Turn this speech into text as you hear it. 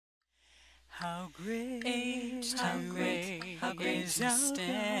How great is our God.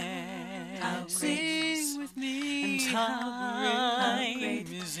 How sing with me, and how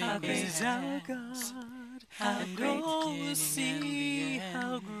great is our God. And all will see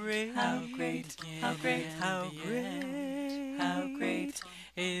how great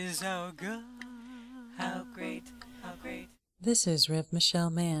is our God. How great. This is Rev. Michelle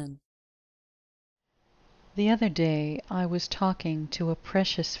Mann. The other day I was talking to a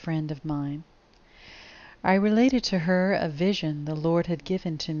precious friend of mine. I related to her a vision the Lord had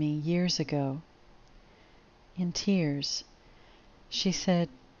given to me years ago. In tears, she said,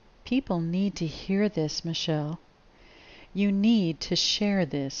 "People need to hear this, Michelle. You need to share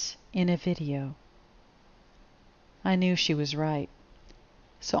this in a video." I knew she was right.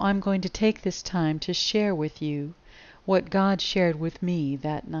 So I'm going to take this time to share with you what God shared with me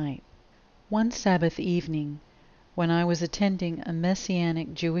that night. One Sabbath evening, when I was attending a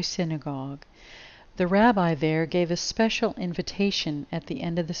Messianic Jewish synagogue, the rabbi there gave a special invitation at the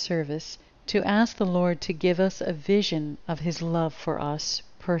end of the service to ask the Lord to give us a vision of His love for us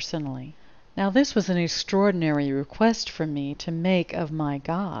personally. Now, this was an extraordinary request for me to make of my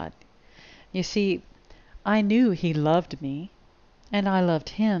God. You see, I knew He loved me, and I loved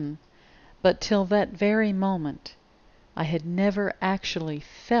Him, but till that very moment, I had never actually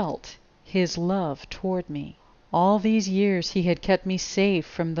felt His love toward me. All these years He had kept me safe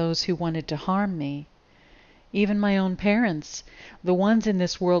from those who wanted to harm me. Even my own parents, the ones in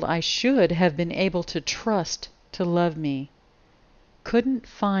this world I should have been able to trust to love me, couldn't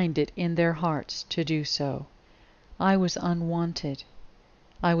find it in their hearts to do so. I was unwanted.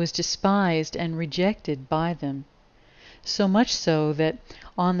 I was despised and rejected by them. So much so that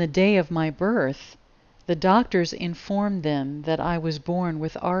on the day of my birth, the doctors informed them that I was born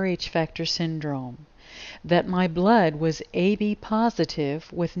with Rh factor syndrome, that my blood was AB positive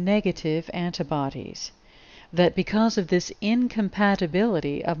with negative antibodies, that because of this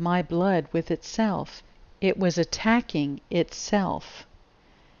incompatibility of my blood with itself, it was attacking itself,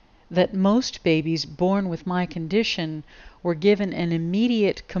 that most babies born with my condition were given an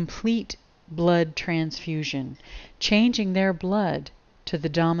immediate, complete blood transfusion, changing their blood to the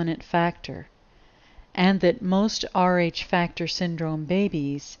dominant factor, and that most Rh factor syndrome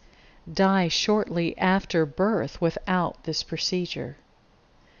babies die shortly after birth without this procedure.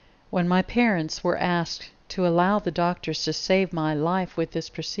 When my parents were asked to allow the doctors to save my life with this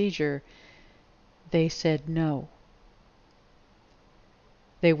procedure, they said no.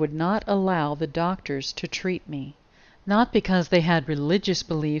 They would not allow the doctors to treat me. Not because they had religious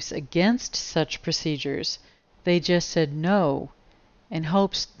beliefs against such procedures. They just said no in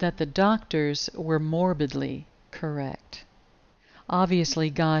hopes that the doctors were morbidly correct. Obviously,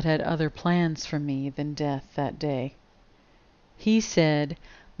 God had other plans for me than death that day. He said,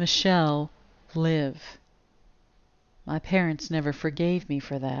 "Michelle, live." My parents never forgave me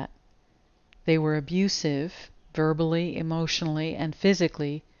for that. They were abusive, verbally, emotionally, and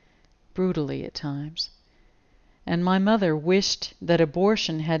physically, brutally at times. And my mother wished that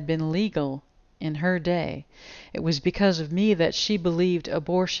abortion had been legal in her day. It was because of me that she believed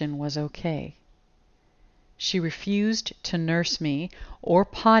abortion was okay. She refused to nurse me or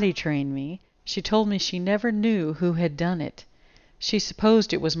potty train me. She told me she never knew who had done it. She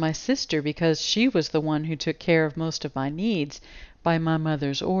supposed it was my sister because she was the one who took care of most of my needs by my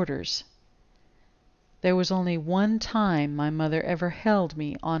mother's orders. There was only one time my mother ever held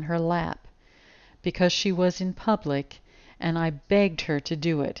me on her lap, because she was in public, and I begged her to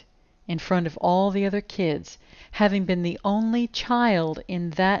do it, in front of all the other kids, having been the only child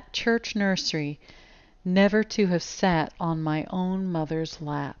in that church nursery never to have sat on my own mother's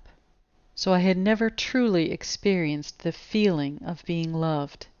lap. So I had never truly experienced the feeling of being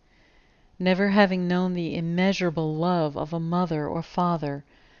loved. Never having known the immeasurable love of a mother or father,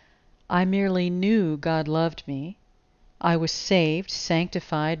 I merely knew God loved me. I was saved,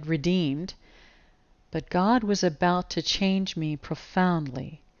 sanctified, redeemed. But God was about to change me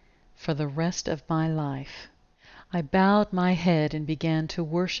profoundly for the rest of my life. I bowed my head and began to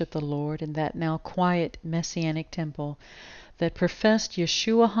worship the Lord in that now quiet Messianic temple that professed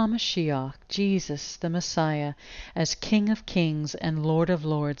Yeshua HaMashiach, Jesus the Messiah, as King of Kings and Lord of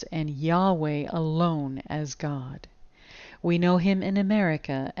Lords, and Yahweh alone as God. We know Him in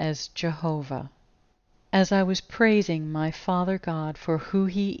America as Jehovah. As I was praising my Father God for who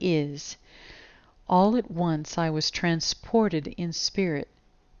He is, all at once I was transported in spirit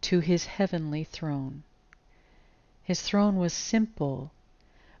to His heavenly throne. His throne was simple,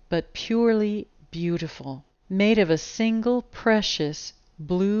 but purely beautiful, made of a single precious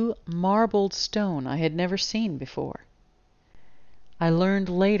blue marbled stone I had never seen before. I learned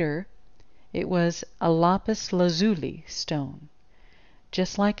later It was a lapis lazuli stone,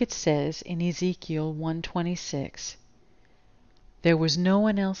 just like it says in Ezekiel 1:26. There was no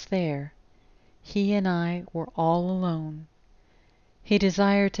one else there. He and I were all alone. He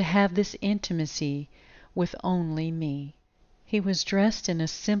desired to have this intimacy with only me. He was dressed in a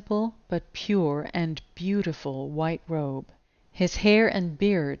simple but pure and beautiful white robe. His hair and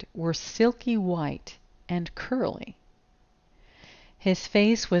beard were silky white and curly. His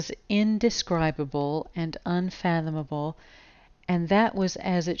face was indescribable and unfathomable, and that was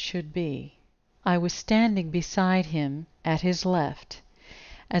as it should be. I was standing beside him at his left,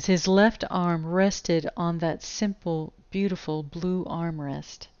 as his left arm rested on that simple, beautiful blue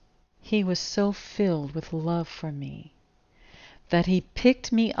armrest. He was so filled with love for me that he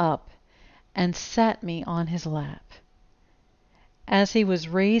picked me up and sat me on his lap. As he was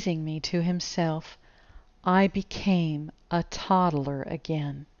raising me to himself, I became a toddler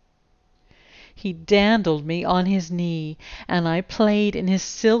again. He dandled me on his knee, and I played in his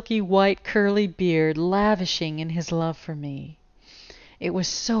silky white curly beard, lavishing in his love for me. It was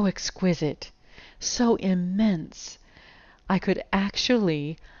so exquisite, so immense. I could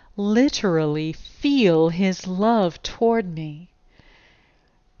actually, literally feel his love toward me.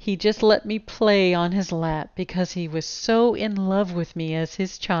 He just let me play on his lap because he was so in love with me as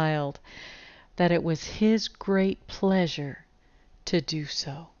his child that it was his great pleasure to do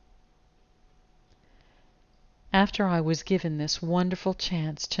so. After I was given this wonderful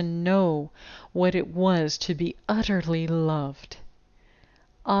chance to know what it was to be utterly loved,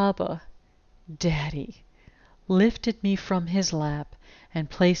 Abba, Daddy, lifted me from his lap and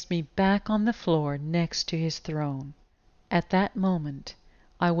placed me back on the floor next to his throne. At that moment,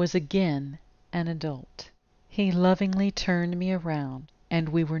 I was again an adult. He lovingly turned me around, and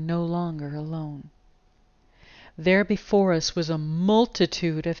we were no longer alone. There before us was a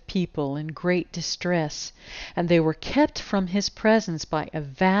multitude of people in great distress, and they were kept from his presence by a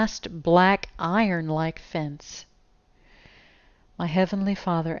vast black iron-like fence. My Heavenly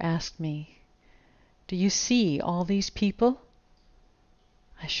Father asked me, "Do you see all these people?"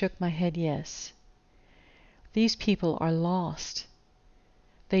 I shook my head yes. These people are lost.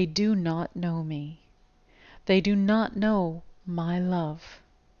 They do not know me. They do not know my love.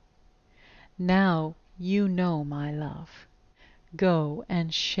 Now you know my love. Go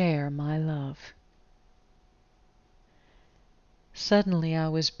and share my love. Suddenly I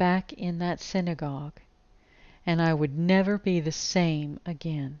was back in that synagogue, and I would never be the same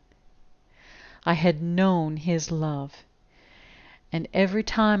again. I had known his love, and every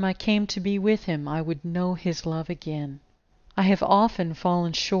time I came to be with him, I would know his love again. I have often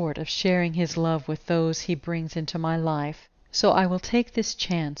fallen short of sharing his love with those he brings into my life, so I will take this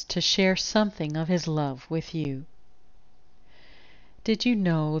chance to share something of his love with you. Did you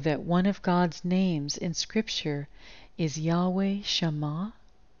know that one of God's names in Scripture is Yahweh Shammah?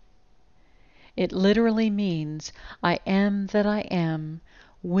 It literally means, I am that I am,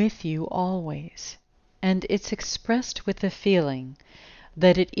 with you always. And it's expressed with the feeling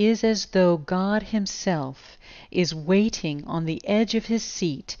that it is as though God himself is waiting on the edge of his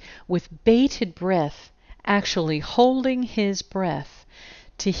seat with bated breath, actually holding his breath,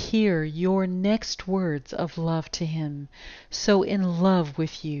 to hear your next words of love to him. So in love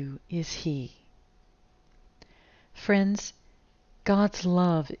with you is he. Friends, God's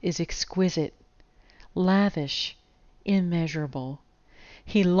love is exquisite, lavish, immeasurable.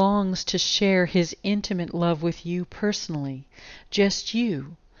 He longs to share his intimate love with you personally, just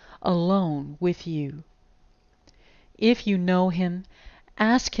you, alone with you. If you know him,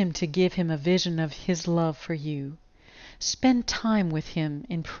 ask him to give him a vision of his love for you. Spend time with him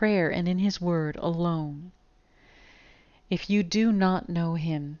in prayer and in his word alone. If you do not know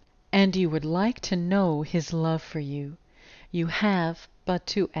him, and you would like to know his love for you, you have but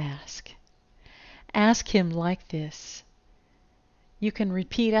to ask. Ask him like this. You can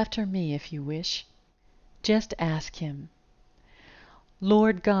repeat after me if you wish. Just ask him,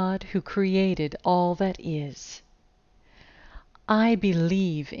 Lord God, who created all that is, I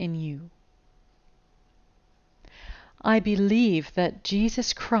believe in you. I believe that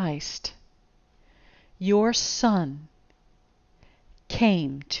Jesus Christ, your Son,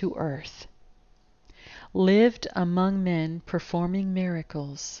 came to earth, lived among men performing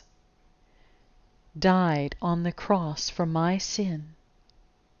miracles, died on the cross for my sin,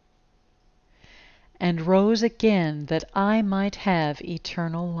 and rose again that I might have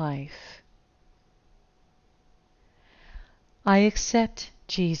eternal life. I accept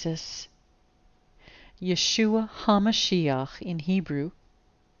Jesus, Yeshua HaMashiach in Hebrew,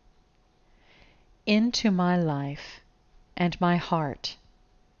 into my life and my heart.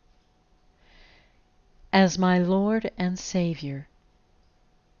 as my Lord and Savior.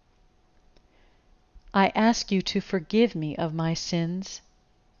 I ask you to forgive me of my sins,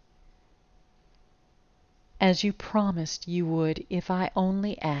 as you promised you would if I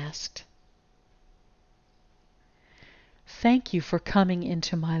only asked. Thank you for coming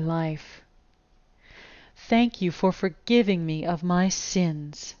into my life. Thank you for forgiving me of my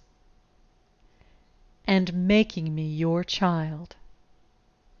sins and making me your child,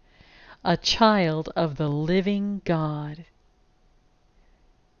 a child of the living God.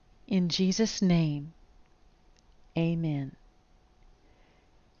 In Jesus' name, amen.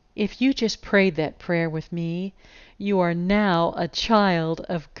 If you just prayed that prayer with me, you are now a child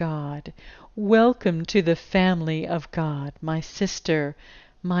of God. Welcome to the family of God, my sister,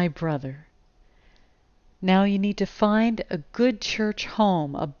 my brother. Now you need to find a good church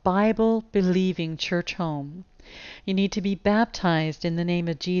home, a Bible-believing church home. You need to be baptized in the name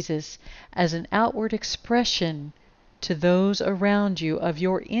of Jesus as an outward expression to those around you of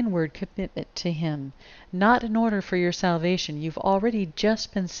your inward commitment to Him, not in order for your salvation. You've already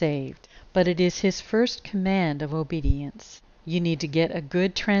just been saved, but it is His first command of obedience. You need to get a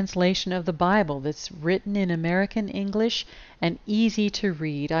good translation of the Bible that's written in American English and easy to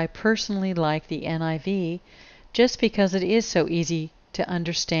read. I personally like the NIV just because it is so easy to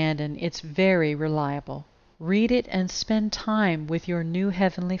understand and it's very reliable. Read it and spend time with your new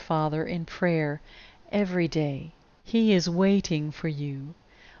Heavenly Father in prayer every day. He is waiting for you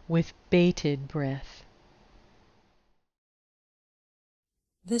with bated breath.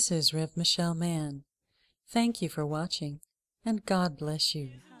 This is Rev. Michelle Mann. Thank you for watching, and God bless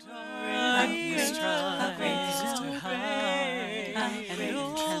you. Darkness tries to hide, and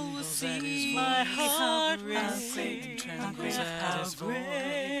all will see my heart and trembles at His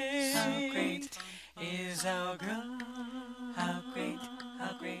voice. How great is our God? How great,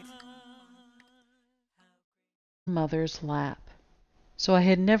 how great. Mother's lap. So I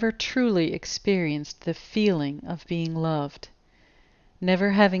had never truly experienced the feeling of being loved.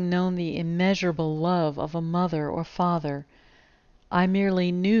 Never having known the immeasurable love of a mother or father, I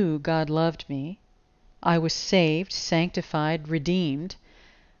merely knew God loved me. I was saved, sanctified, redeemed,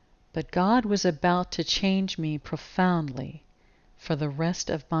 but God was about to change me profoundly for the rest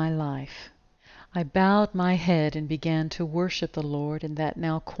of my life. I bowed my head and began to worship the Lord in that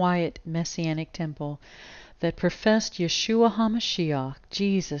now quiet Messianic temple that professed Yeshua HaMashiach,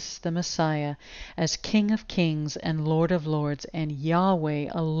 Jesus the Messiah, as King of Kings and Lord of Lords, and Yahweh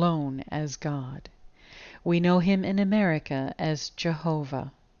alone as God. We know Him in America as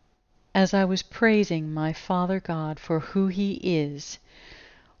Jehovah. As I was praising my Father God for who He is,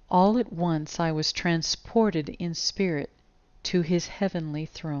 all at once I was transported in spirit to His heavenly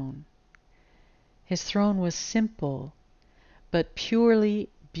throne. His throne was simple, but purely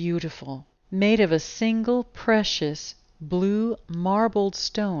beautiful, made of a single precious blue marbled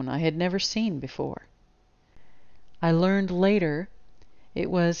stone I had never seen before. I learned later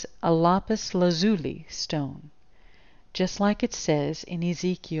it was a lapis lazuli stone, just like it says in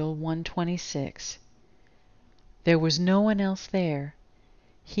Ezekiel 1:26. There was no one else there.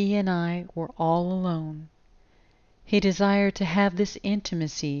 He and I were all alone. He desired to have this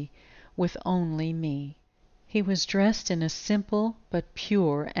intimacy with only me. He was dressed in a simple but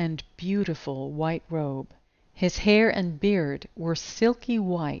pure and beautiful white robe. His hair and beard were silky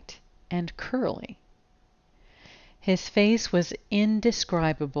white and curly. His face was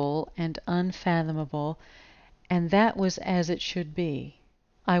indescribable and unfathomable, and that was as it should be.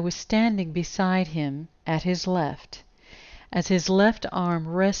 I was standing beside him at his left, as his left arm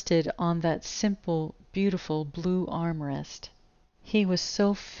rested on that simple, beautiful blue armrest. He was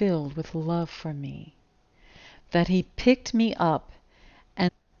so filled with love for me that he picked me up,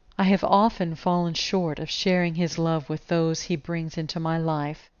 and I have often fallen short of sharing his love with those he brings into my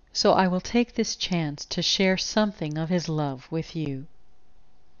life, so I will take this chance to share something of his love with you.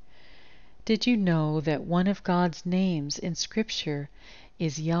 Did you know that one of God's names in Scripture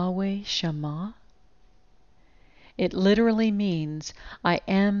is Yahweh Shammah? It literally means, I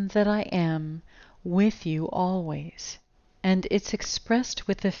am that I am, with you always. And it's expressed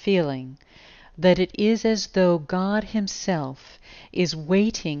with the feeling that it is as though God Himself is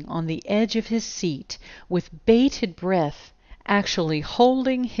waiting on the edge of His seat with bated breath, actually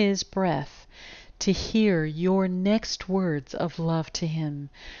holding His breath, to hear your next words of love to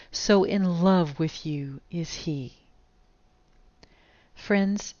Him. So in love with you is He.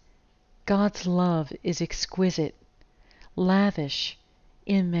 Friends, God's love is exquisite, lavish,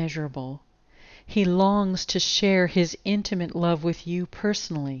 immeasurable. He longs to share His intimate love with you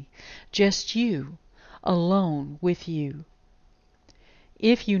personally, just you, alone with you.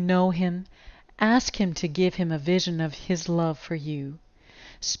 If you know Him, Ask Him to give Him a vision of His love for you.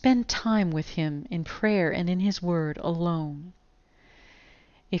 Spend time with Him in prayer and in His Word alone.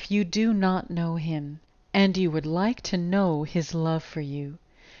 If you do not know Him, and you would like to know His love for you,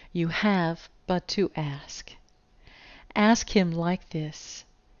 you have but to ask. Ask Him like this.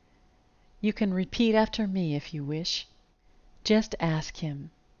 You can repeat after me if you wish. Just ask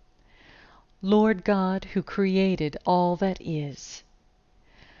Him. Lord God, who created all that is,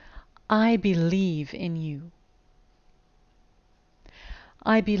 I believe in you.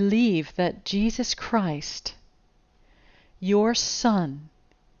 I believe that Jesus Christ, your Son,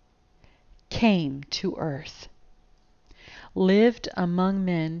 came to earth, lived among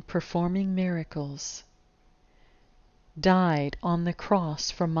men performing miracles, died on the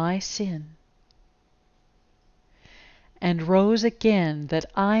cross for my sin, and rose again that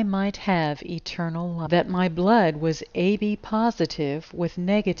I might have eternal life, that my blood was AB positive with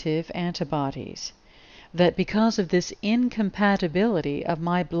negative antibodies, that because of this incompatibility of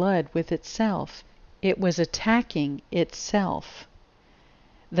my blood with itself, it was attacking itself,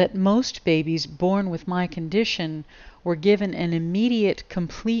 that most babies born with my condition were given an immediate,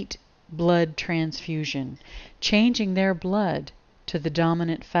 complete blood transfusion, changing their blood to the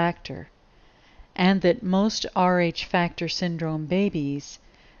dominant factor, and that most Rh factor syndrome babies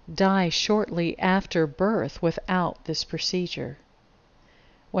die shortly after birth without this procedure.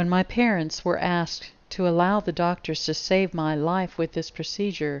 When my parents were asked to allow the doctors to save my life with this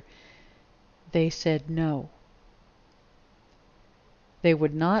procedure, they said no. They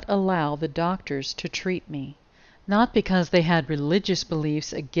would not allow the doctors to treat me, not because they had religious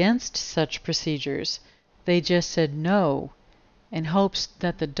beliefs against such procedures. They just said no in hopes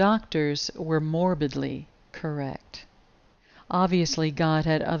that the doctors were morbidly correct. Obviously, God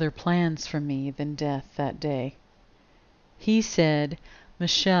had other plans for me than death that day. He said,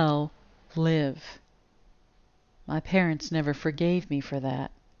 "Michelle, live." My parents never forgave me for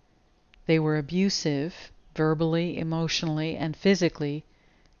that. They were abusive, verbally, emotionally, and physically,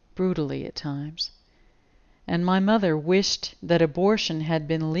 brutally at times. And my mother wished that abortion had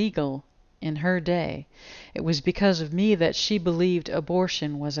been legal in her day. It was because of me that she believed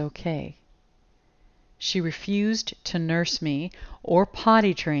abortion was okay. She refused to nurse me or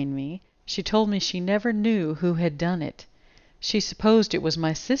potty train me. She told me she never knew who had done it. She supposed it was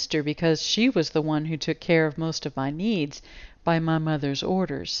my sister because she was the one who took care of most of my needs by my mother's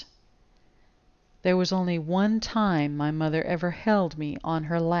orders. There was only one time my mother ever held me on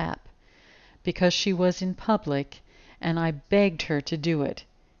her lap, because she was in public, and I begged her to do it,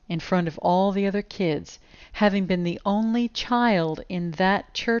 in front of all the other kids, having been the only child in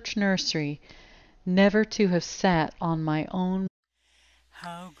that church nursery never to have sat on my own.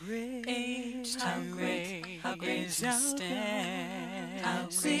 How great is our stand. How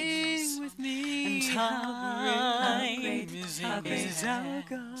sing with me, and how great is our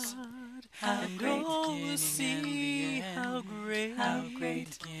God. And all will see how great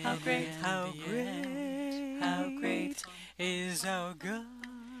is our God.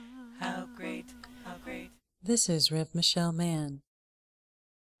 How great. This is Rev. Michelle Mann.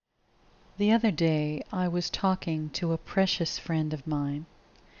 The other day I was talking to a precious friend of mine.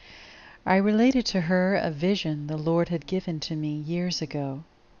 I related to her a vision the Lord had given to me years ago.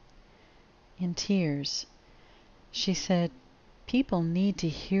 In tears, she said, "People need to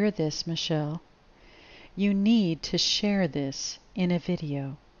hear this, Michelle. You need to share this in a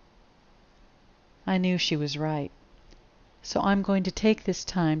video." I knew she was right. So I'm going to take this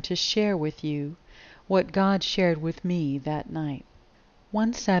time to share with you what God shared with me that night.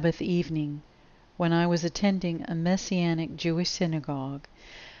 One Sabbath evening, when I was attending a Messianic Jewish synagogue,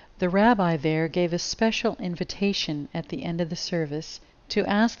 the rabbi there gave a special invitation at the end of the service to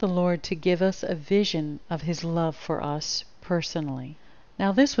ask the Lord to give us a vision of His love for us personally.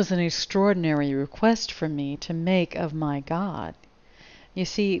 Now, this was an extraordinary request for me to make of my God. You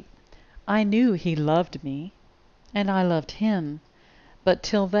see, I knew He loved me, and I loved Him, but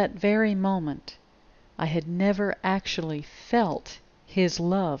till that very moment, I had never actually felt His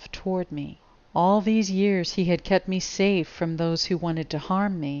love toward me. All these years He had kept me safe from those who wanted to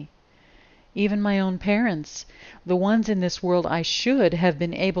harm me. Even my own parents, the ones in this world I should have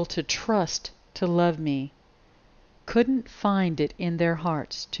been able to trust to love me, couldn't find it in their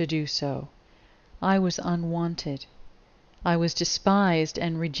hearts to do so. I was unwanted. I was despised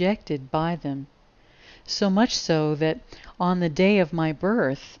and rejected by them. So much so that on the day of my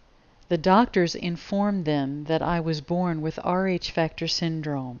birth, the doctors informed them that I was born with Rh factor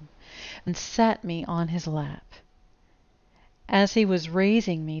syndrome and sat me on His lap. As He was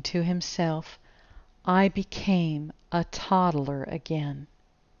raising me to Himself, I became a toddler again.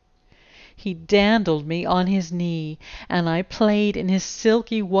 He dandled me on his knee, and I played in his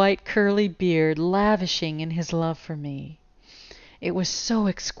silky white curly beard, lavishing in his love for me. It was so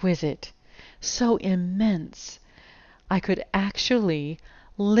exquisite, so immense. I could actually,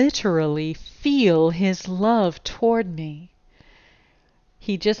 literally feel his love toward me.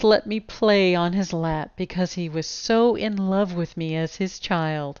 He just let me play on his lap because he was so in love with me as his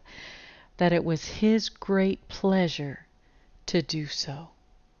child that it was his great pleasure to do so.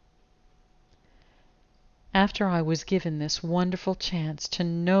 After I was given this wonderful chance to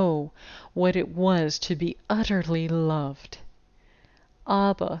know what it was to be utterly loved,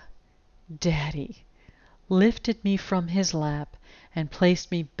 Abba, Daddy, lifted me from his lap and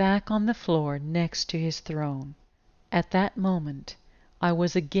placed me back on the floor next to his throne. At that moment, I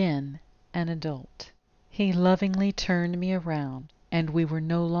was again an adult. He lovingly turned me around, and we were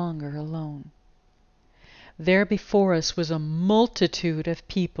no longer alone. There before us was a multitude of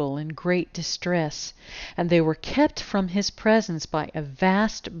people in great distress, and they were kept from his presence by a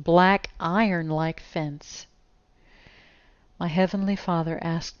vast black iron-like fence. My Heavenly Father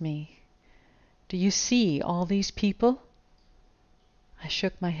asked me, "Do you see all these people?" I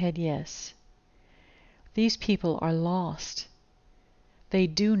shook my head yes. These people are lost. They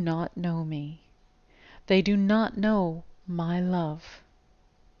do not know me. They do not know my love.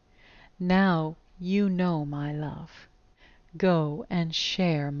 Now you know my love. Go and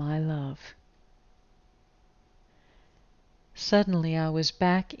share my love. Suddenly I was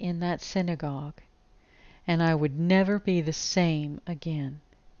back in that synagogue, and I would never be the same again.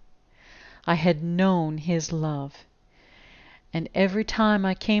 I had known his love, and every time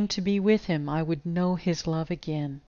I came to be with him I would know his love again.